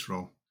about this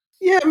role.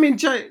 Yeah, I mean,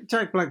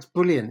 Jack Black's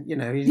brilliant.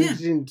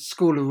 He's in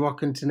School of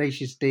Rock and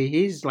Tenacious D.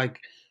 He's like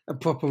a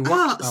proper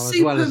rock star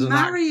as well as an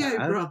actor. Super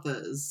Mario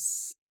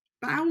Brothers,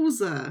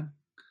 Bowser,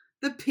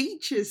 the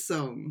Peaches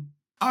song.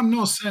 I'm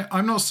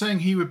not saying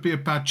he would be a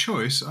bad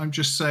choice. I'm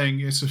just saying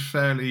it's a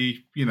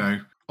fairly,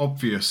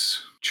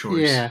 obvious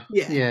choice.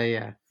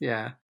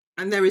 Yeah.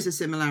 And there is a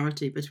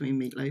similarity between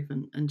Meatloaf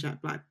and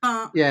Jack Black,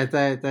 but yeah,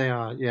 they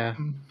are. Yeah,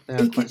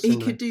 he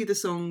could do the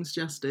songs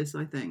justice,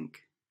 I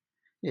think.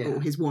 Yeah,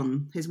 or his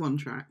one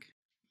track.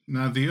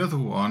 Now the other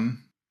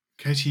one,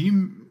 Katie,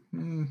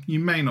 you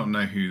may not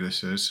know who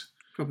this is.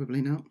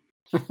 Probably not.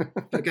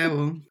 But go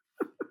on.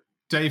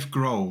 Dave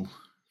Grohl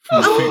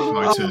from the Foo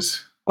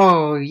Fighters.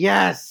 Oh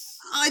yes.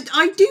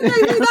 I do know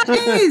who that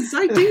is.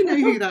 I do know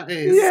who that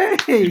is.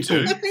 Yay. You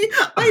do.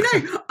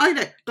 I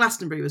know.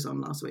 Glastonbury was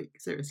on last week.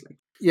 Seriously.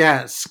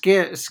 Yeah.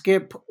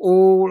 Skip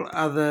all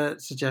other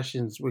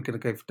suggestions. We're going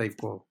to go for Dave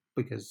Grohl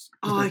because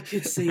I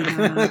could see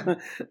that.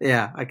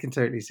 Yeah, I can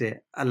totally see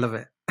it. I love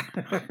it.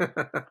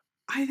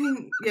 I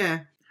think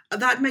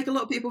that'd make a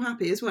lot of people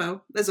happy as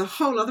well. There's a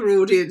whole other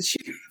audience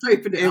you could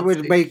open it up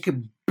would to. make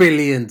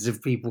billions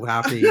of people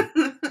happy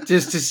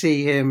just to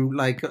see him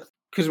like.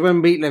 Because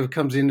when Meatloaf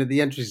comes in at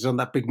the entrance on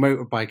that big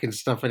motorbike and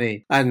stuff,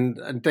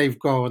 and Dave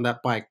Grohl on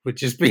that bike would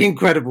just be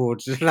incredible.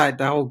 Just like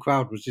the whole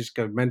crowd would just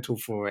go mental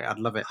for it. I'd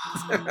love it.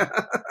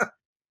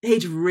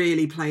 He'd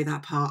really play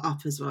that part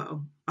up as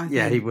well. I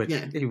think. He would.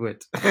 Yeah. He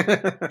would.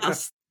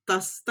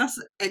 That's an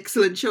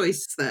excellent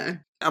choice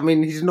there. I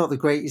mean, he's not the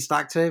greatest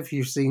actor if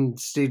you've seen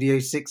Studio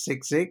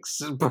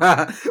 666,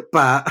 but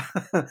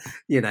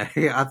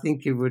I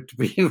think he would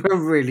be a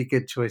really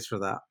good choice for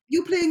that.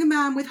 You're playing a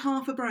man with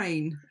half a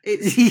brain.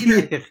 It's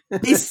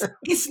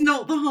it's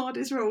not the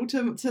hardest role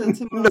to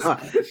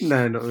master.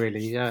 No, not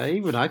really.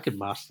 Even I could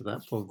master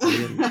that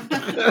probably.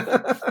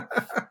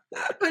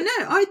 But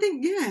no, I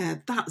think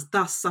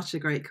that's such a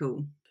great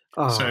call.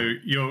 Oh. So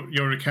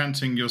you're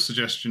recanting your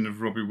suggestion of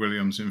Robbie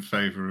Williams in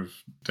favour of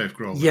Dave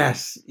Grohl?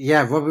 Yes.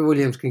 Yeah, Robbie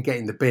Williams can get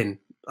in the bin.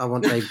 I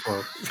want Dave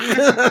Grohl.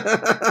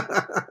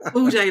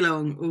 All day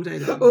long.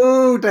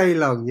 All day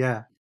long,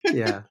 yeah.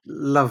 Yeah.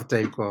 Love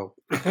Dave Grohl.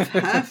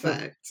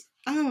 Perfect.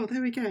 Oh,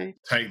 there we go.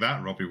 Take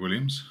that, Robbie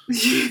Williams.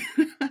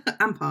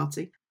 And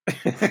party.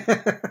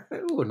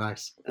 Oh,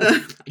 nice.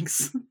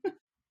 Thanks.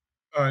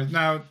 All right,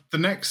 now the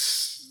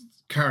next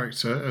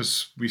character,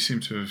 as we seem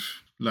to have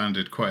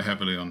landed quite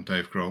heavily on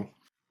Dave Grohl,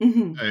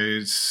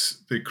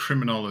 is the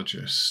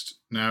criminologist.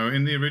 Now,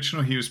 in the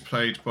original, he was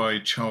played by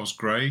Charles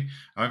Gray.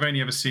 I've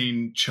only ever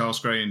seen Charles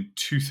Gray in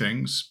two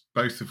things,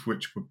 both of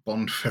which were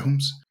Bond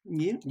films.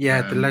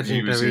 Yeah, the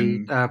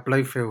legendary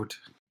Blofeld.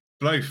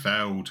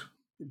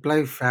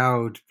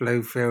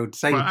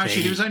 Same well,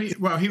 actually,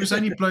 thing. he was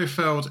only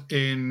Blofeld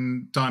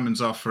in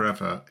Diamonds Are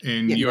Forever.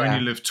 In You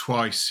Only Live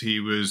Twice, he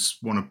was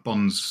one of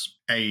Bond's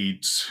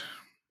aides.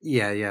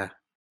 Yeah.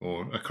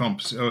 Or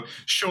accomplices, or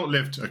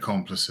short-lived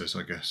accomplices,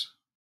 I guess.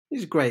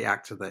 He's a great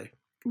actor, though.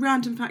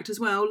 Random fact as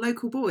well,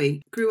 local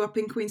boy, grew up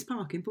in Queen's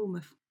Park in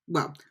Bournemouth.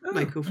 Well,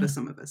 local for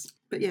some of us.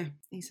 But yeah,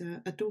 he's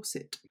a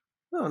Dorset.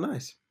 Oh,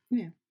 nice.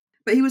 Yeah.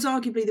 But he was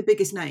arguably the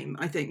biggest name,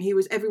 I think.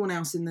 Everyone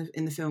else in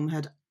the film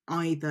had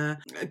either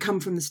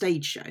come from the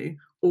stage show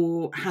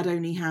or had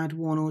only had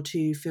one or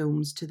two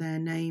films to their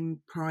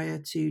name prior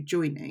to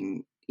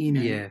joining,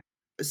 Yeah.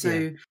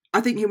 So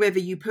I think whoever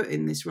you put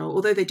in this role,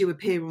 although they do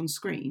appear on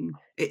screen,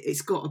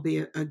 it's got to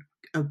be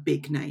a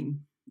big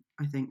name,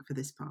 I think, for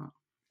this part.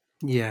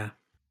 Yeah.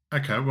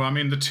 Okay, well, I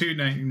mean, the two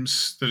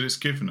names that it's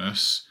given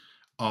us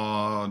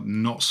are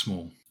not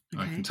small.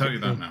 Okay. I can tell you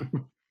that now.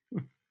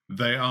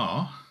 They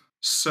are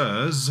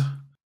Sirs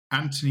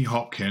Anthony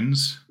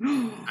Hopkins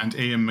and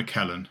Ian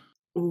McKellen.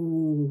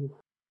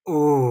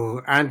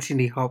 Oh,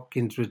 Anthony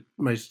Hopkins would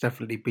most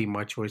definitely be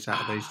my choice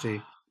out of those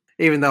two.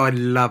 Even though I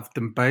loved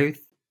them both.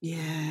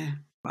 Yeah.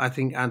 I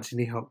think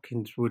Anthony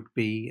Hopkins would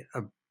be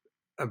a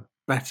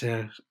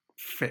better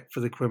fit for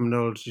the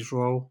criminologist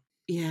role.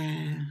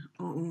 Yeah.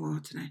 I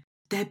don't know.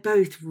 They're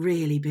both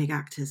really big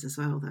actors as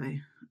well, though.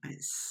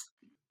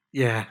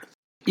 Yeah.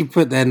 You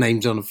put their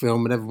names on a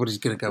film and everybody's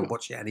going to go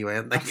watch it anyway,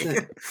 aren't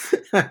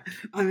they?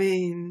 I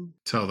mean...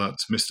 Tell that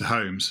to Mr.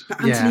 Holmes.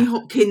 But Anthony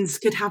Hopkins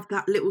could have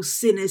that little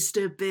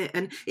sinister bit.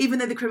 And even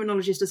though The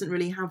Criminologist doesn't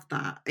really have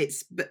that,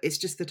 it's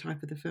just the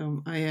type of the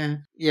film.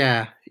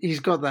 Yeah, he's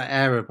got that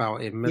air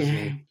about him, hasn't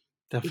he?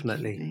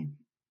 Definitely.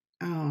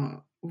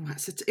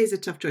 It is a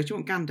tough choice. Do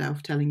you want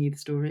Gandalf telling you the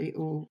story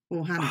or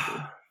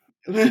Hannibal?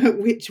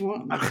 Which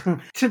one?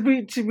 To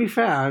be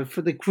fair,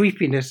 for the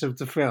creepiness of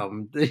the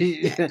film, like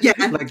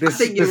the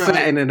setting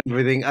right. and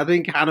everything, I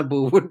think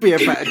Hannibal would be a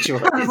better choice.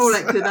 Hannibal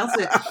Lecter, that's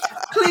it.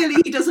 Clearly,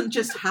 he doesn't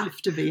just have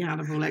to be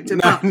Hannibal Lecter.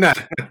 No.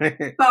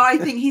 But I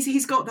think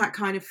he's got that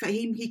kind of...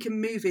 He can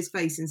move his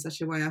face in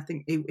such a way. I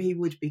think he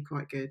would be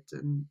quite good.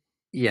 And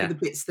for the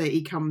bits that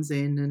he comes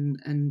in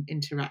and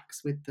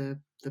interacts with the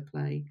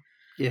play.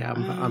 Yeah,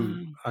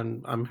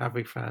 I'm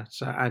happy for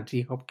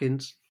Anthony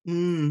Hopkins.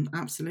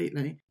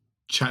 Absolutely.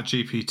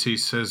 ChatGPT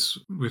says,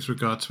 with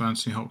regard to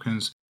Anthony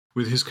Hopkins,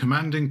 with his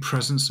commanding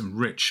presence and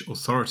rich,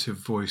 authoritative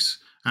voice,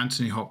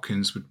 Anthony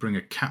Hopkins would bring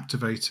a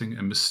captivating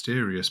and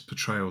mysterious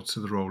portrayal to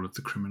the role of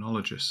the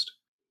criminologist.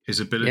 His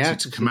ability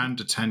to command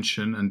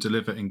attention and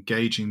deliver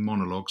engaging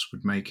monologues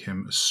would make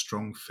him a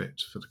strong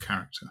fit for the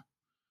character.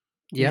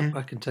 Yep,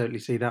 I can totally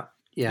see that.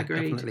 Yeah,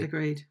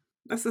 agreed.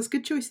 That's a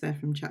good choice there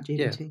from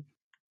ChatGPT.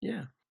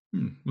 Yeah.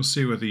 We'll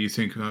see whether you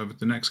think of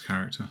the next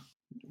character.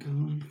 Go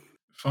on.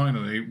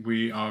 Finally,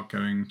 we are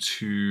going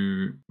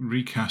to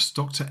recast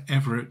Dr.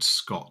 Everett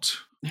Scott,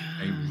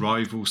 a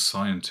rival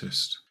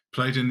scientist.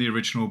 Played in the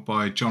original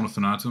by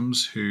Jonathan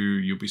Adams, who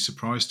you'll be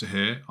surprised to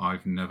hear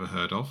I've never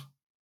heard of.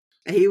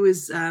 He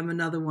was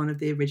another one of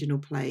the original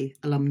play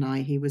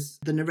alumni. He was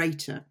the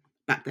narrator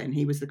back then.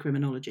 He was the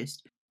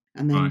criminologist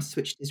and then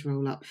switched his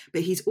role up.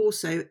 But he's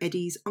also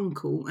Eddie's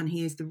uncle, and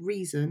he is the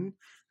reason...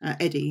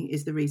 Eddie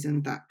is the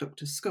reason that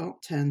Dr.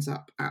 Scott turns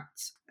up at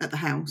the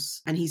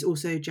house, and he's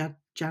also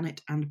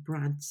Janet and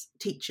Brad's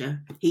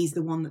teacher. He's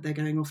the one that they're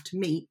going off to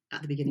meet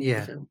at the beginning of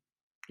the film.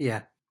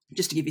 Yeah.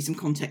 Just to give you some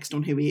context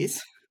on who he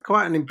is.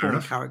 Quite an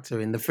important character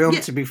in the film,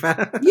 to be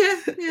fair. Yeah.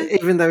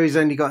 Even though he's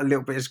only got a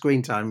little bit of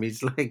screen time,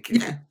 he's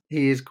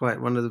he is quite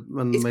one of the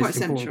most important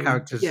central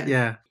characters.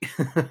 Yeah.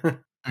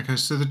 Okay,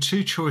 so the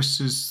two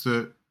choices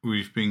that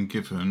we've been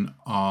given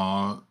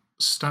are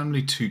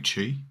Stanley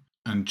Tucci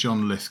and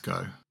John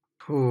Lithgow.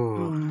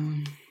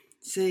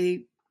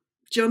 See,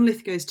 John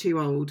Lithgow's too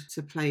old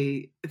to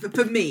play.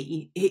 For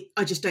me,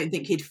 I just don't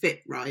think he'd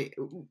fit right.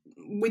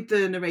 With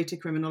the narrator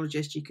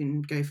criminologist, you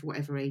can go for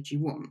whatever age you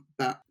want.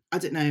 But I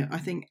don't know. I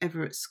think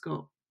Everett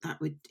Scott,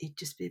 it'd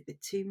just be a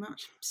bit too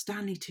much.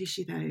 Stanley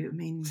Tucci, though, I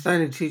mean...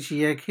 Stanley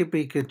Tucci, could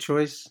be a good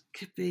choice.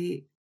 Could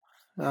be.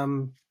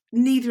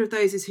 Neither of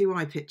those is who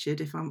I pictured,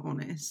 if I'm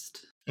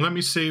honest. Let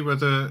me see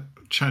whether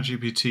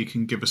ChatGPT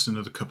can give us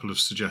another couple of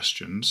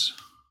suggestions.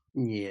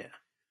 Yeah.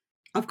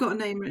 I've got a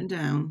name written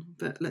down,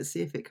 but let's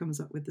see if it comes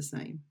up with the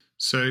same.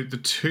 So the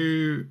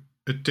two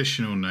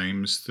additional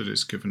names that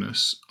it's given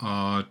us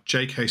are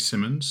J.K.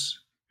 Simmons,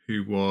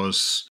 who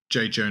was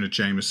J. Jonah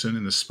Jameson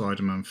in the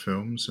Spider-Man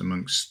films,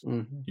 amongst,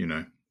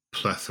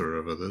 plethora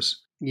of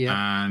others.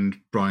 Yeah. And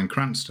Bryan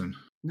Cranston.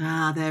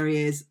 There he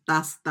is.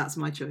 That's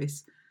my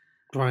choice.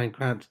 Bryan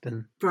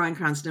Cranston,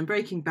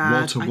 Breaking Bad.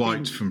 Walter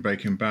White from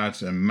Breaking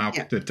Bad, and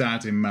the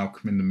dad in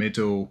Malcolm in the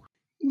Middle.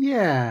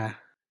 Yeah.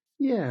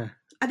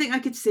 I think I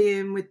could see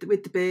him with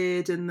the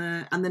beard and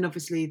then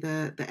obviously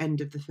the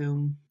end of the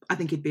film. I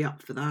think he'd be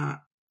up for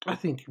that. I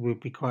think it would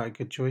be quite a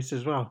good choice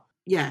as well.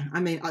 Yeah, I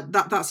mean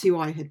that's who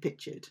I had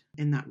pictured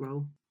in that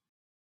role.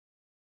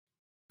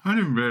 I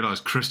didn't realise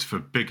Christopher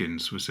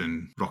Biggins was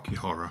in Rocky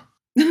Horror.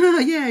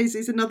 Yeah,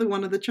 he's another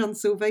one of the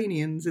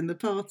Transylvanians in the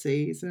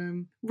parties.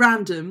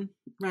 Random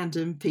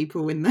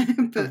people in there,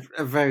 but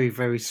a very,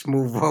 very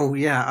small role.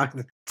 Yeah.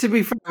 To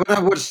be fair, when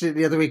I watched it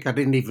the other week, I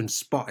didn't even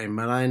spot him,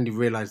 and I only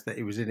realised that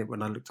he was in it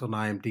when I looked on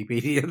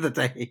IMDb the other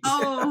day.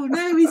 Oh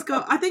no,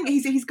 I think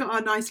he's got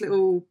a nice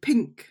little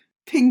pink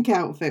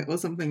outfit or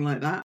something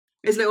like that.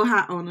 His little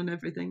hat on and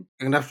everything.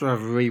 I'm gonna have to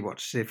have a rewatch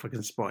to see if I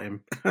can spot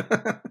him.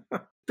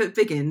 But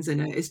Biggins in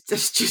it is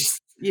just.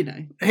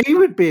 He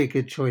would be a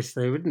good choice,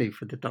 though, wouldn't he,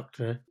 for the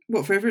Doctor?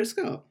 What, for Everett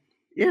Scott?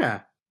 Yeah.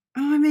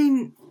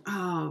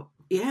 You're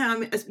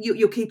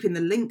keeping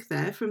the link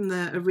there from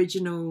the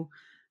original.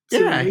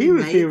 Yeah, he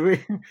would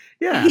be.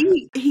 Yeah,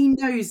 he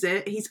knows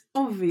it. He's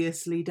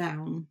obviously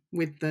down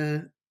with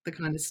the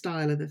kind of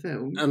style of the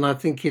film, and I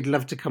think he'd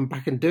love to come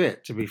back and do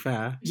it. To be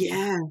fair,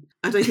 yeah,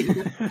 I don't think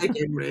you'd take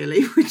him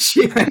really, would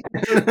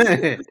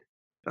you?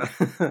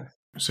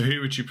 So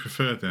who would you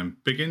prefer then,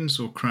 Biggins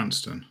or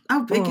Cranston?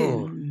 Oh,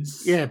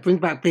 Biggins. Yeah, bring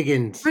back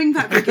Biggins. Bring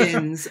back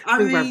Biggins.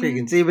 Bring back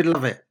Biggins. He would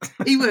love it.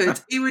 He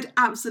would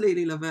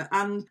absolutely love it.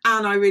 And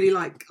I really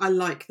like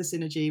the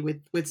synergy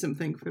with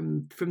something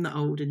from the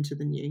old into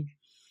the new.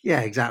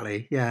 Yeah,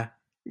 exactly. Yeah,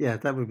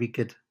 that would be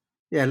good.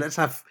 Yeah, let's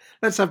have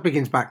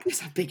Biggins back.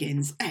 Let's have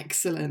Biggins.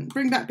 Excellent.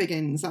 Bring back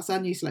Biggins. That's our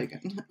new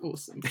slogan.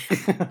 Awesome.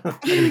 I'm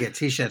going to get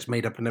T-shirts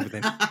made up and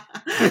everything.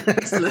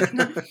 Excellent.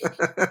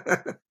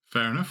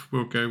 Fair enough.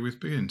 We'll go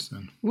with Biggins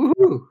then.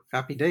 Woohoo!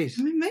 Happy days.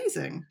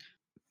 Amazing.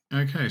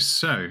 Okay,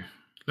 so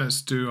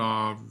let's do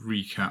our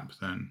recap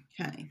then.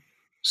 Okay.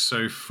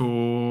 So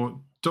for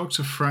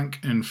Dr. Frank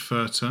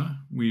Enfurter,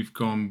 we've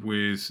gone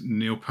with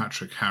Neil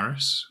Patrick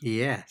Harris.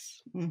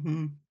 Yes.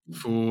 Mm-hmm.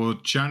 For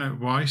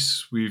Janet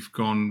Weiss, we've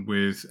gone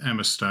with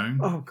Emma Stone.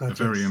 Oh, God, a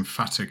very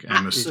emphatic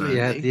Emma Stone.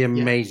 Yeah, the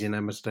amazing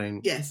Emma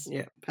Stone. Yes.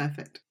 Yeah.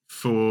 Perfect.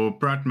 For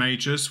Brad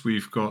Majors,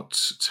 we've got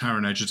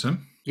Taron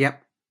Egerton.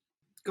 Yep.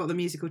 Got the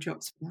musical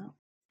chops for that.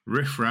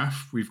 Riff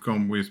Raff, we've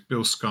gone with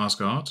Bill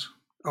Skarsgård.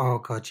 Oh,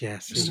 God,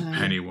 yes. Mr.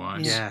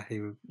 Pennywise. Yeah,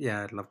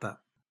 I love that.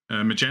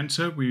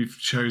 Magenta, we've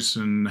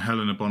chosen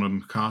Helena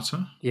Bonham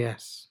Carter.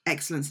 Yes.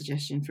 Excellent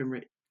suggestion from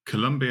Rick.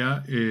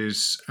 Columbia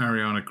is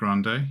Ariana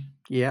Grande.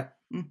 Yeah.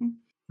 Mm-hmm.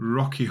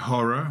 Rocky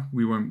Horror,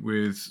 we went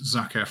with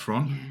Zac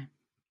Efron.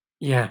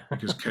 Yeah.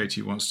 Because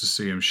Katie wants to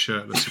see him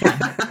shirtless again.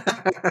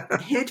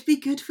 He'd be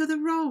good for the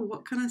role.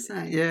 What can I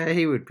say? Yeah,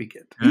 he would be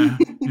good.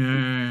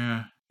 Yeah.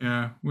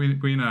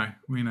 We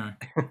know.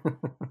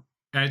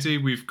 Eddie,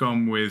 we've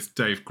gone with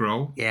Dave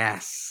Grohl.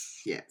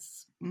 Yes.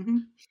 Mm-hmm.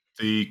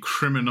 The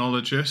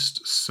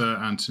Criminologist, Sir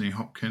Anthony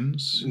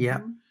Hopkins.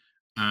 Yeah.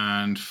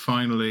 And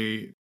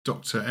finally,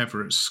 Dr.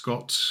 Everett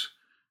Scott,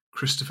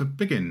 Christopher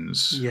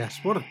Biggins. Yes,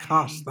 what a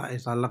cast that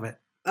is. I love it.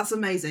 That's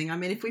amazing. I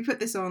mean, if we put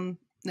this on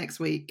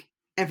next week,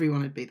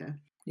 everyone would be there.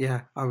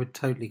 Yeah, I would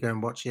totally go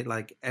and watch it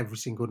like every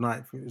single night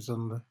if it was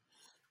on the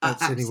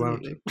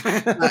Cineworld.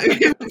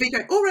 It would be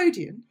great. Or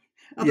Odeon.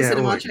 Other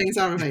cinema chains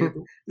are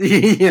available.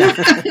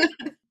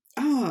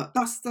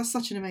 That's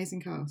such an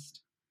amazing cast.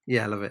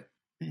 Yeah, I love it.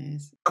 It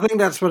is. I think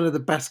that's one of the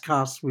best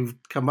casts we've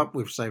come up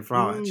with so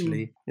far,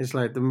 actually. It's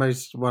like the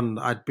most one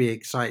I'd be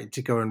excited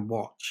to go and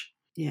watch.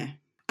 Yeah.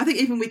 I think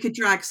even we could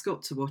drag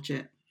Scott to watch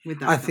it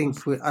with that. I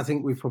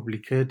think we probably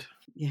could.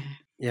 Yeah.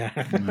 Yeah.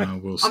 No,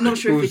 we'll see. I'm not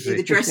sure if he'd do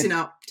the dressing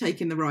up,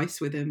 taking the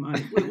rice with him.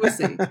 We'll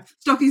see.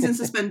 Stockings and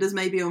suspenders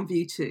may be on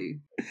view too.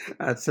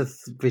 That's a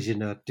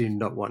vision I do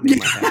not want in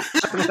my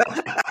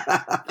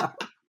head.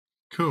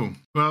 Cool.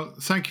 Well,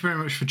 thank you very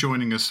much for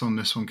joining us on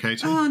this one,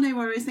 Katie. Oh, no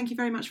worries. Thank you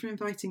very much for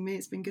inviting me.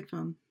 It's been good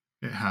fun.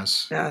 It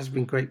has. Yeah, it's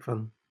been great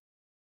fun.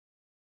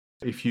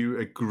 If you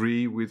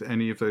agree with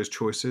any of those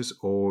choices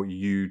or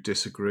you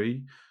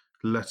disagree,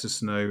 let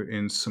us know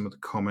in some of the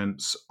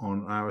comments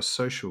on our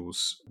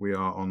socials. We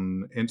are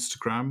on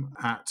Instagram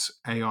at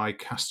AI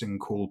Casting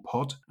Call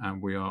Pod,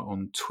 and we are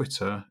on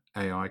Twitter,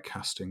 AI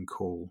Casting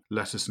Call.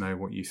 Let us know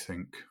what you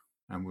think,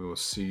 and we will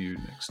see you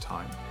next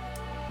time.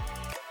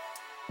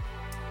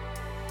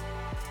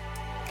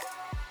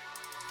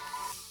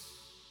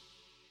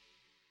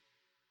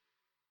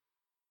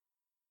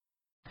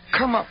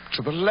 Come up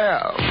to the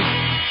lab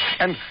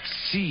and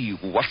see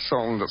what's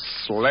on the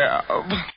slab.